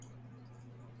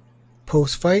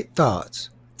Post-fight thoughts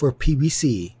for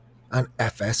PBC on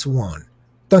FS1.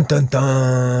 Dun dun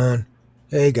dun!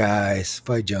 Hey guys,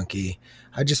 Fight Junkie.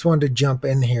 I just wanted to jump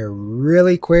in here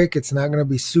really quick. It's not going to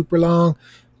be super long,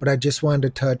 but I just wanted to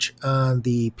touch on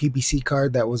the PBC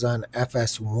card that was on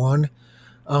FS1.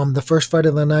 The first fight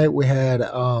of the night, we had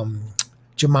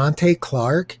Jamonte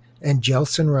Clark and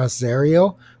Gelson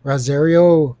Rosario.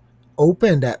 Rosario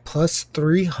opened at plus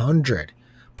 300.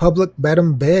 Public bet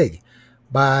him big.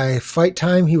 By fight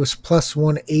time, he was plus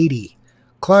 180.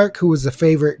 Clark, who was the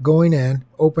favorite going in,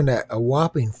 opened at a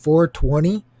whopping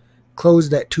 420,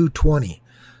 closed at 220.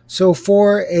 So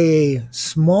for a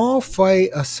small fight,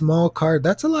 a small card,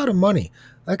 that's a lot of money.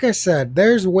 Like I said,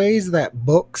 there's ways that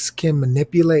books can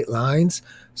manipulate lines,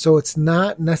 so it's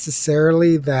not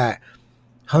necessarily that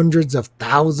hundreds of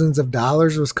thousands of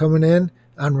dollars was coming in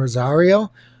on Rosario,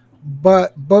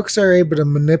 but books are able to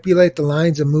manipulate the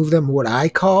lines and move them what I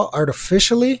call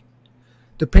artificially.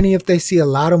 Depending if they see a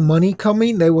lot of money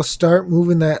coming, they will start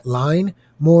moving that line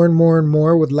more and more and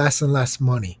more with less and less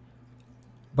money.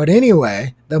 But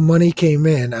anyway, the money came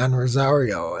in on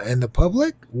Rosario, and the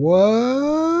public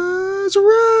was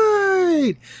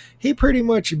right. He pretty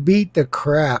much beat the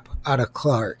crap out of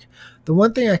Clark. The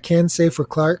one thing I can say for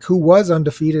Clark, who was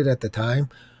undefeated at the time,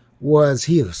 was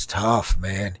he was tough,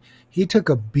 man. He took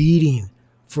a beating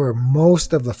for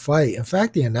most of the fight. In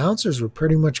fact, the announcers were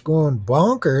pretty much going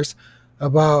bonkers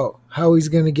about how he's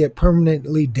going to get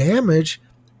permanently damaged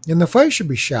and the fight should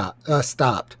be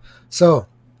stopped. So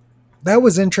that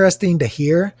was interesting to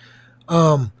hear.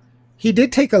 He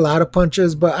did take a lot of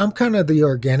punches, but I'm kind of the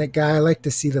organic guy. I like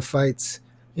to see the fights,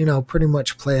 pretty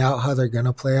much play out how they're going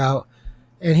to play out.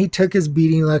 And he took his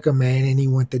beating like a man and he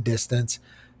went the distance.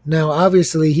 Now,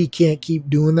 obviously, he can't keep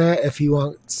doing that if he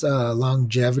wants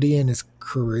longevity in his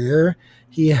career.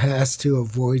 He has to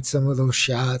avoid some of those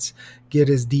shots, get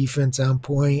his defense on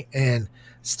point, and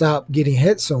stop getting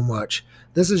hit so much.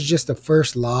 This is just a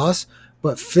first loss,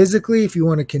 but physically, if you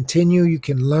want to continue, you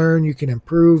can learn, you can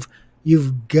improve.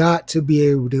 You've got to be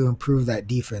able to improve that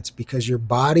defense because your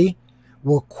body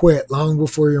will quit long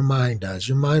before your mind does.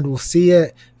 Your mind will see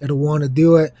it, it'll want to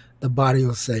do it. The body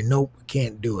will say, nope,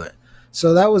 can't do it.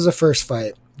 So that was the first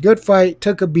fight. Good fight,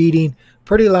 took a beating,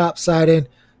 pretty lopsided,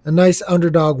 a nice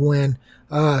underdog win.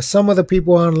 Some of the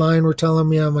people online were telling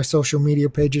me on my social media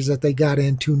pages that they got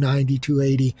in 290,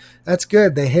 280. That's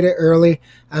good. They hit it early.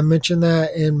 I mentioned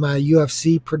that in my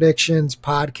UFC predictions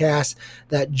podcast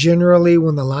that generally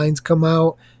when the lines come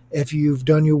out, if you've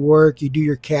done your work, you do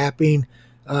your capping,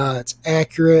 it's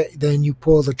accurate, then you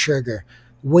pull the trigger.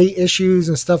 Weight issues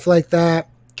and stuff like that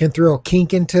can throw a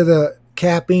kink into the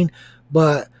capping,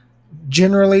 but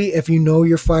generally, if you know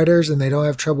your fighters and they don't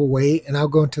have trouble weight, and I'll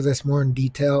go into this more in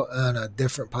detail on a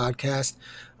different podcast,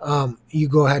 you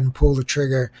go ahead and pull the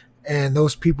trigger. And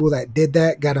those people that did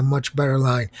that got a much better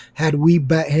line. Had we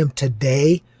bet him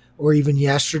today or even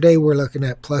yesterday, we're looking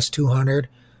at plus 200,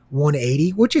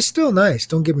 180, which is still nice.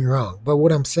 Don't get me wrong. But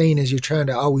what I'm saying is you're trying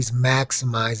to always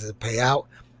maximize the payout.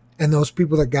 And those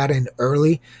people that got in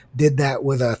early did that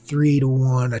with a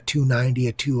 3-1, a 290,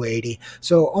 a 280.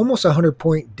 So almost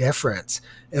 100-point difference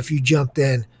if you jumped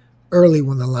in early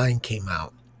when the line came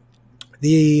out.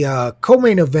 The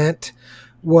co-main event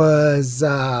was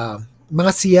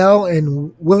Maciel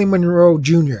and Willie Monroe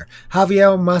Jr.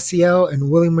 Javier Maciel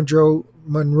and Willie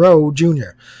Monroe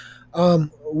Jr.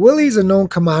 Willie's a known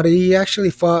commodity. He actually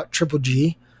fought Triple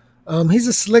G. He's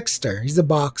a slickster. He's a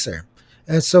boxer.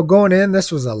 And so going in,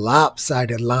 this was a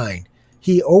lopsided line.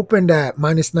 He opened at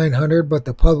minus 900, but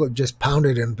the public just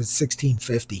pounded him at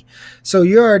 1650. So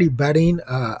you're already betting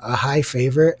a high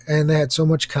favorite, and they had so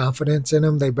much confidence in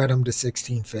him, they bet him to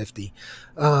 1650.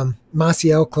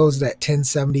 Maciel closed at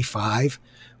 1075,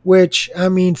 which, I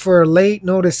mean, for a late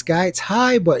notice guy, it's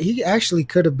high, but he actually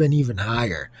could have been even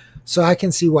higher. So I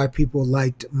can see why people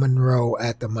liked Monroe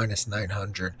at the minus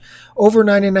 900. Over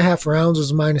 9.5 rounds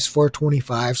was minus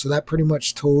 425. So that pretty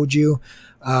much told you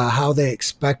how they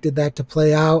expected that to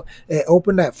play out. It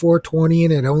opened at 420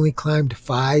 and it only climbed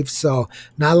 5. So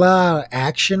not a lot of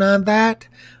action on that.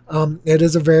 It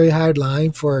is a very high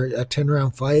line for a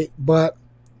 10-round fight, but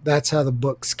that's how the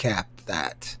books capped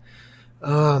that.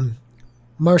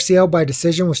 Maciel by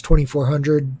decision was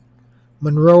 2,400.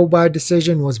 Monroe by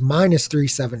decision was minus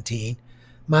 317.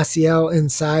 Maciel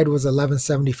inside was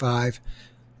 1175.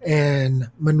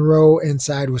 And Monroe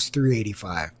inside was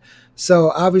 385. So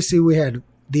obviously we had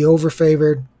the over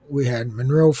favored, we had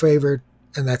Monroe favored,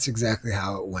 and that's exactly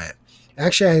how it went.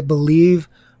 Actually, I believe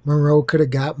Monroe could have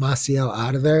got Maciel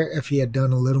out of there if he had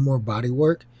done a little more body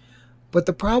work. But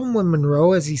the problem with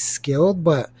Monroe is he's skilled,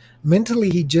 but mentally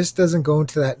he just doesn't go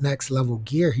into that next level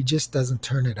gear. He just doesn't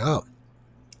turn it up.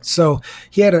 So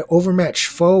he had an overmatched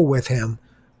foe with him,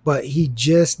 but he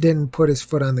just didn't put his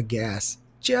foot on the gas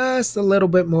just a little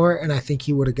bit more, and I think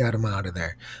he would have got him out of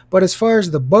there. But as far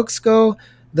as the books go,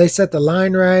 they set the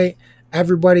line right.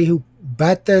 Everybody who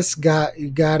bet this got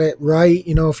it right.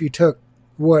 You know, if you took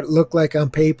what looked like on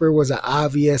paper was an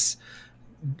obvious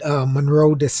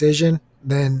Monroe decision,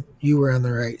 then you were on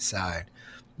the right side.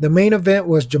 The main event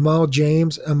was Jamal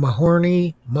James and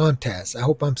Mahorny Montes. I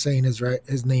hope I'm saying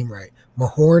his name right.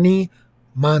 Mahorny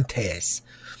Montes.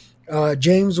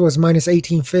 James was minus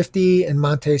 1850 and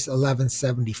Montes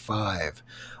 1175.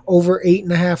 Over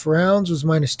 8.5 rounds was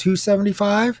minus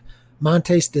 275.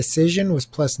 Montes decision was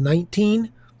plus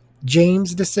 19.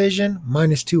 James decision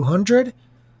minus 200.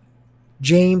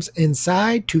 James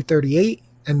inside 238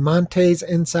 and Montes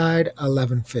inside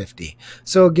 1150.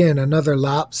 So again, another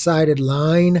lopsided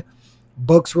line.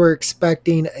 Books were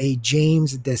expecting a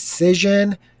James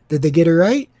decision. Did they get it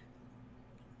right?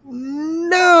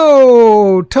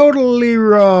 No, totally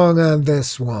wrong on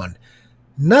this one.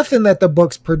 Nothing that the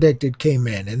books predicted came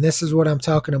in. And this is what I'm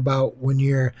talking about when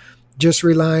you're just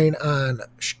relying on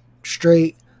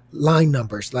straight line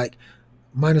numbers like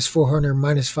minus 400,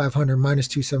 minus 500, minus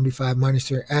 275, minus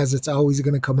 3, as it's always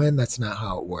going to come in. That's not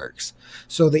how it works.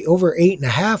 So the over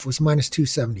 8.5 was minus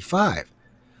 275.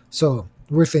 So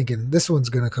we're thinking this one's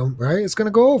going to come, right? It's going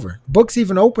to go over. Books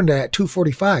even opened at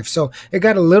 245. So it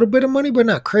got a little bit of money, but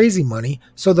not crazy money.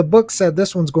 So the book said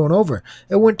this one's going over.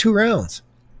 It went 2 rounds.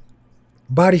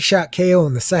 Body shot KO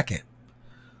in the second.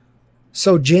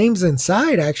 So James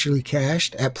inside actually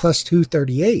cashed at plus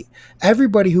 238.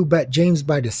 Everybody who bet James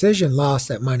by decision lost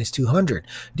at minus 200.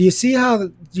 Do you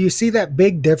see that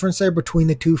big difference there between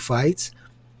the two fights?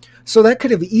 So that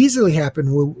could have easily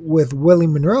happened with Willie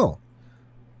Monroe.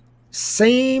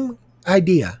 Same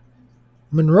idea.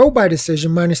 Monroe by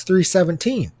decision minus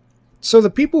 317. So the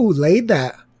people who laid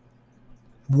that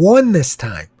won this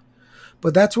time.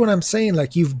 But that's what I'm saying.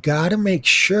 Like, you've got to make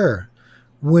sure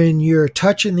when you're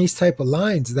touching these type of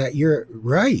lines that you're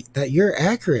right, that you're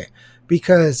accurate,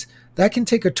 because that can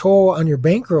take a toll on your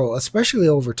bankroll, especially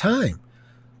over time.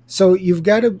 So you've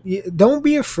got to, don't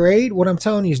be afraid. What I'm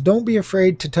telling you is don't be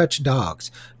afraid to touch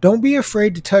dogs. Don't be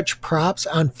afraid to touch props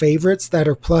on favorites that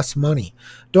are plus money.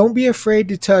 Don't be afraid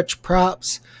to touch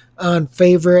props on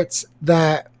favorites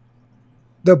that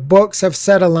the books have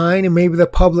set a line and maybe the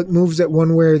public moves it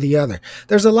one way or the other.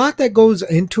 There's a lot that goes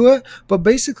into it, but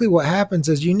basically what happens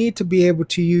is you need to be able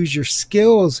to use your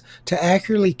skills to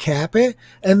accurately cap it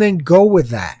and then go with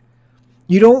that.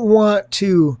 You don't want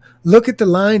to look at the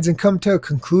lines and come to a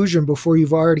conclusion before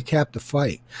you've already capped the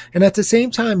fight. And at the same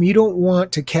time, you don't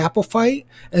want to cap a fight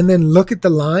and then look at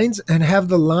the lines and have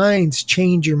the lines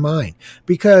change your mind,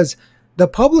 because the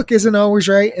public isn't always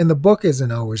right and the book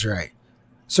isn't always right.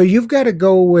 So you've got to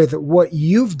go with what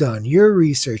you've done, your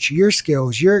research, your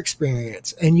skills, your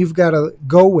experience, and you've got to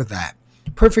go with that.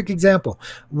 Perfect example.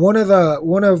 One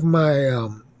of my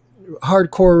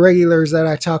hardcore regulars that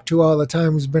I talk to all the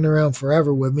time, who's been around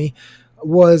forever with me,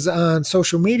 was on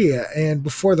social media. And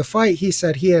before the fight, he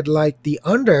said he had liked the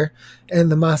under in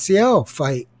the Maciel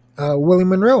fight, Willie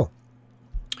Monroe.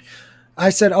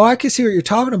 I said, I can see what you're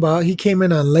talking about. He came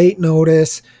in on late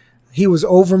notice. He was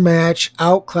overmatched,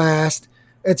 outclassed.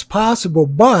 It's possible,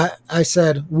 but I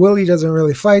said, Willie doesn't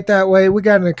really fight that way. We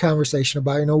got in a conversation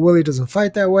about, Willie doesn't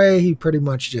fight that way. He pretty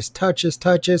much just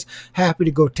touches, happy to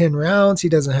go 10 rounds. He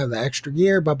doesn't have the extra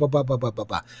gear, blah, blah, blah, blah, blah, blah,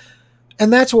 blah.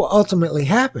 And that's what ultimately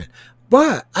happened.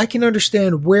 But I can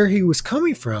understand where he was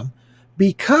coming from,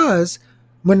 because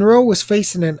Monroe was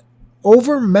facing an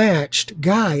overmatched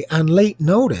guy on late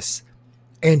notice.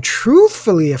 And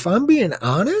truthfully, if I'm being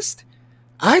honest,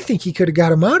 I think he could have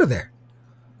got him out of there.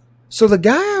 So the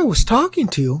guy I was talking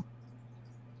to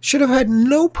should have had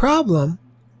no problem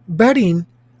betting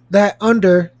that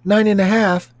under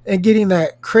 9.5 and getting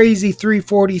that crazy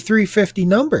 340, 350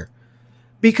 number,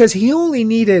 because he only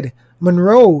needed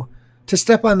Monroe to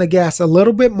step on the gas a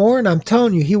little bit more, and I'm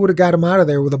telling you, he would have got him out of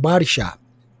there with a body shot.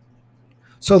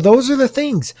 So those are the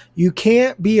things. You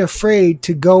can't be afraid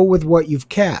to go with what you've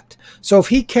capped. So if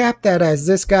he capped that as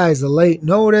this guy's a late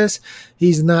notice,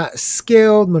 he's not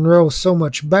skilled, Monroe's so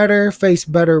much better, face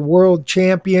better world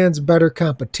champions, better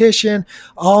competition,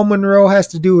 all Monroe has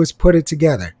to do is put it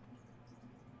together,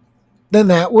 then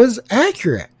that was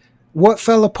accurate. What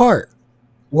fell apart?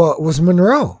 Well, it was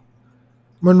Monroe.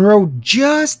 Monroe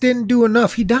just didn't do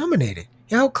enough. He dominated.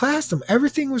 He outclassed him.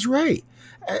 Everything was right.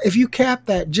 If you cap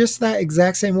that just that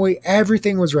exact same way,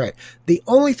 everything was right. The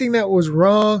only thing that was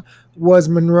wrong was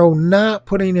Monroe not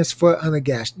putting his foot on the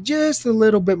gas just a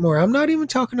little bit more. I'm not even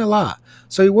talking a lot.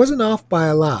 So he wasn't off by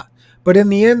a lot. But in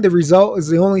the end, the result is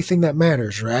the only thing that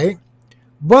matters, right?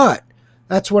 But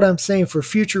that's what I'm saying for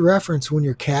future reference when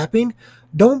you're capping.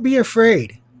 Don't be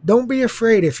afraid. Don't be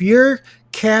afraid. If your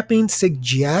capping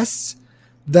suggests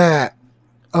that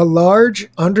a large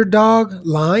underdog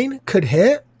line could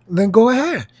hit, then go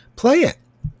ahead. Play it.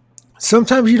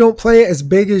 Sometimes you don't play it as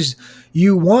big as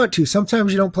you want to.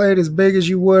 Sometimes you don't play it as big as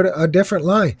you would a different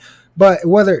line. But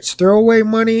whether it's throwaway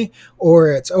money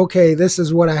or it's, okay, this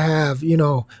is what I have,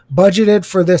 budgeted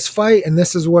for this fight and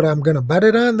this is what I'm going to bet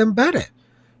it on, then bet it.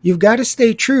 You've got to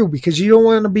stay true because you don't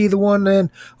want to be the one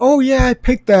then, oh yeah, I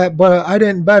picked that, but I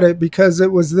didn't bet it because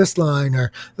it was this line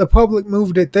or the public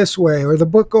moved it this way or the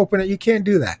book opened it. You can't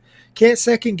do that. Can't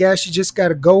second guess. You just got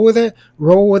to go with it,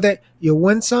 roll with it. You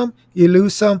win some, you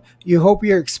lose some. You hope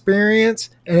your experience,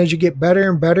 and as you get better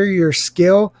and better, your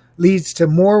skill leads to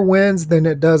more wins than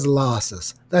it does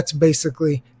losses. That's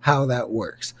basically how that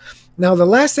works. Now, the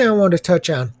last thing I want to touch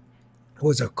on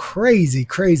was a crazy,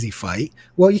 crazy fight.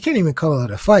 Well, you can't even call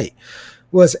it a fight.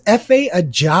 Was Efe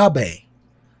Ajagba.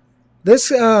 This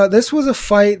was a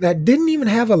fight that didn't even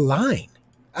have a line.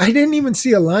 I didn't even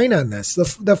see a line on this.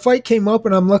 The fight came up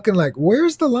and I'm looking like,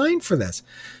 where's the line for this?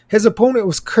 His opponent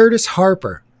was Curtis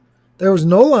Harper. There was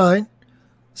no line.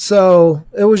 So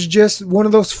it was just one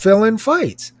of those fill-in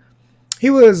fights. He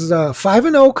was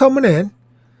 5-0 coming in.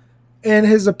 And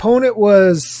his opponent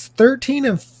was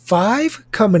 13-5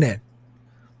 coming in.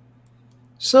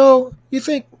 So you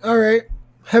think, all right,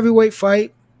 heavyweight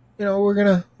fight. We're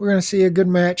gonna see a good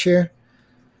match here.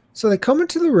 So they come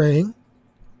into the ring.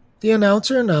 The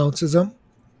announcer announces them.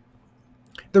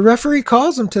 The referee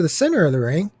calls them to the center of the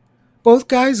ring. Both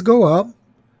guys go up.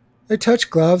 They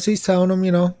touch gloves. He's telling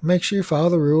them, make sure you follow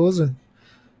the rules and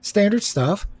standard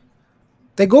stuff.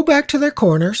 They go back to their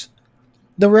corners.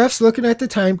 The ref's looking at the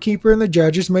timekeeper and the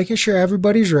judges, making sure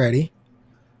everybody's ready.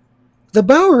 The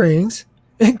bell rings,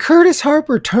 and Curtis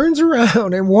Harper turns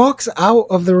around and walks out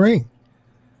of the ring.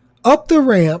 Up the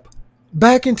ramp,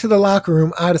 back into the locker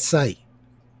room, out of sight.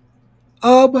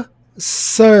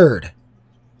 Absurd.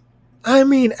 I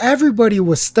mean, everybody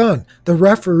was stunned. The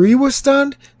referee was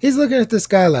stunned. He's looking at this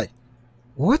guy like,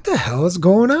 what the hell is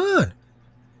going on?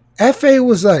 Efe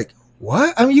was like,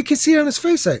 what? I mean, you can see it on his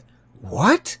face like,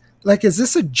 what? Like, is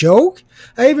this a joke?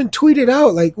 I even tweeted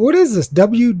out, like, what is this,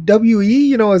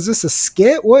 WWE? Is this a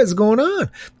skit? What is going on?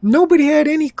 Nobody had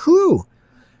any clue.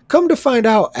 Come to find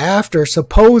out after,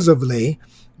 supposedly,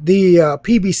 the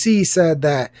PBC said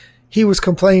that he was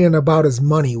complaining about his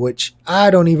money, which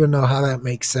I don't even know how that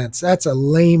makes sense. That's a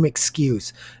lame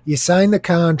excuse. You sign the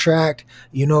contract.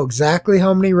 You know exactly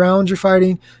how many rounds you're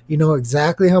fighting. You know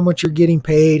exactly how much you're getting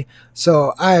paid.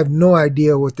 So I have no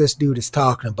idea what this dude is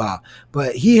talking about.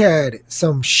 But he had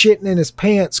some shitting in his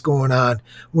pants going on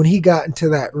when he got into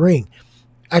that ring.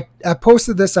 I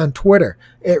posted this on Twitter.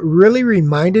 It really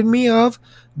reminded me of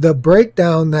the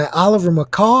breakdown that Oliver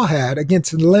McCall had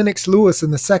against Lennox Lewis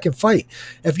in the second fight.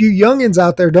 If you youngins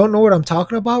out there don't know what I'm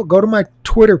talking about, go to my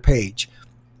Twitter page,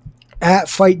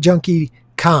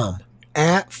 @FightJunkieCom,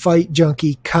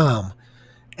 @FightJunkieCom.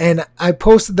 And I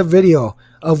posted the video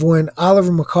of when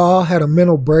Oliver McCall had a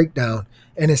mental breakdown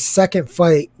in his second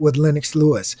fight with Lennox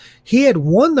Lewis. He had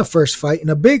won the first fight in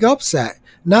a big upset,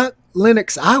 knocked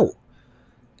Lennox out.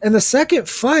 In the second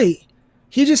fight,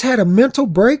 he just had a mental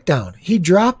breakdown. He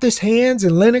dropped his hands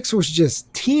and Lennox was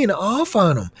just teeing off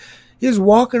on him. He was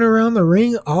walking around the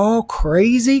ring all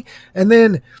crazy. And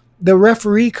then the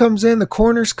referee comes in, the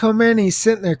corners come in, he's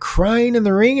sitting there crying in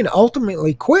the ring and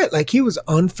ultimately quit. Like he was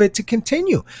unfit to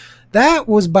continue. That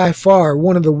was by far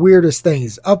one of the weirdest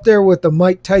things, up there with the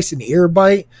Mike Tyson ear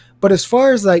bite. But as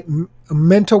far as like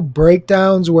mental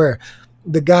breakdowns where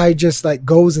the guy just like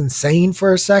goes insane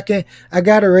for a second, I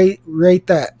gotta rate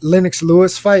that Lennox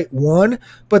Lewis fight 1,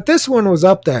 but this one was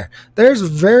up there. There's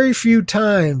very few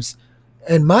times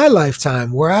in my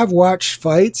lifetime where I've watched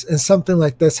fights and something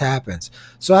like this happens.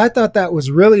 So I thought that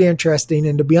was really interesting,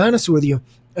 and to be honest with you,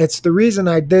 it's the reason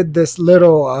I did this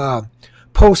little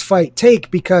post-fight take,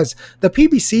 because the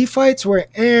PBC fights were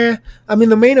I mean,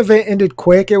 the main event ended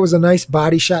quick. It was a nice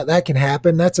body shot. That can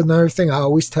happen. That's another thing I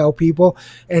always tell people.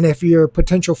 And if you're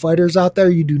potential fighters out there,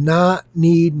 you do not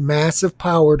need massive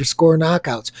power to score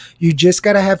knockouts. You just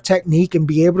got to have technique and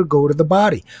be able to go to the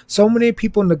body. So many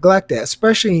people neglect that,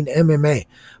 especially in MMA.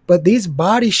 But these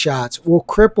body shots will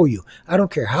cripple you. I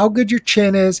don't care how good your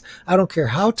chin is. I don't care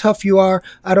how tough you are.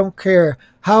 I don't care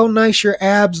how nice your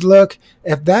abs look.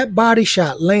 If that body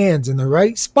shot lands in the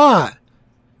right spot,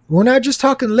 we're not just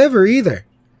talking liver either.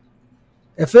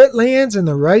 If it lands in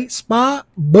the right spot,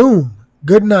 boom,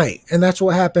 good night. And that's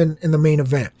what happened in the main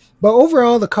event. But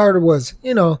overall, the card was,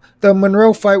 the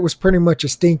Monroe fight was pretty much a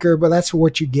stinker, but that's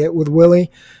what you get with Willie.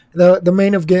 The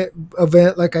main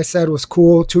event, like I said, was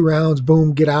cool. 2 rounds,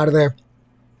 boom, get out of there.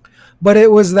 But it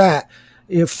was that.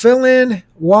 You fill in,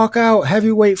 walk out,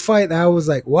 heavyweight fight. That I was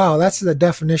like, wow, that's the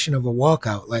definition of a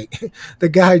walkout. Like, the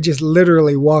guy just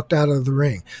literally walked out of the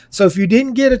ring. So if you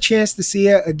didn't get a chance to see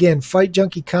it, again, Fight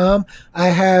Junkie Com, I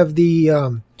have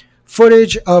the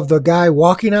footage of the guy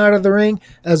walking out of the ring,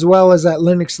 as well as that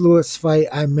Lennox Lewis fight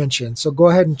I mentioned. So go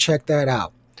ahead and check that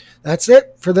out. That's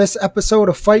it for this episode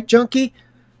of Fight Junkie.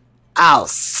 I'll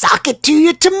sock it to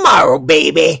you tomorrow,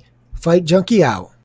 baby. Fight Junkie out.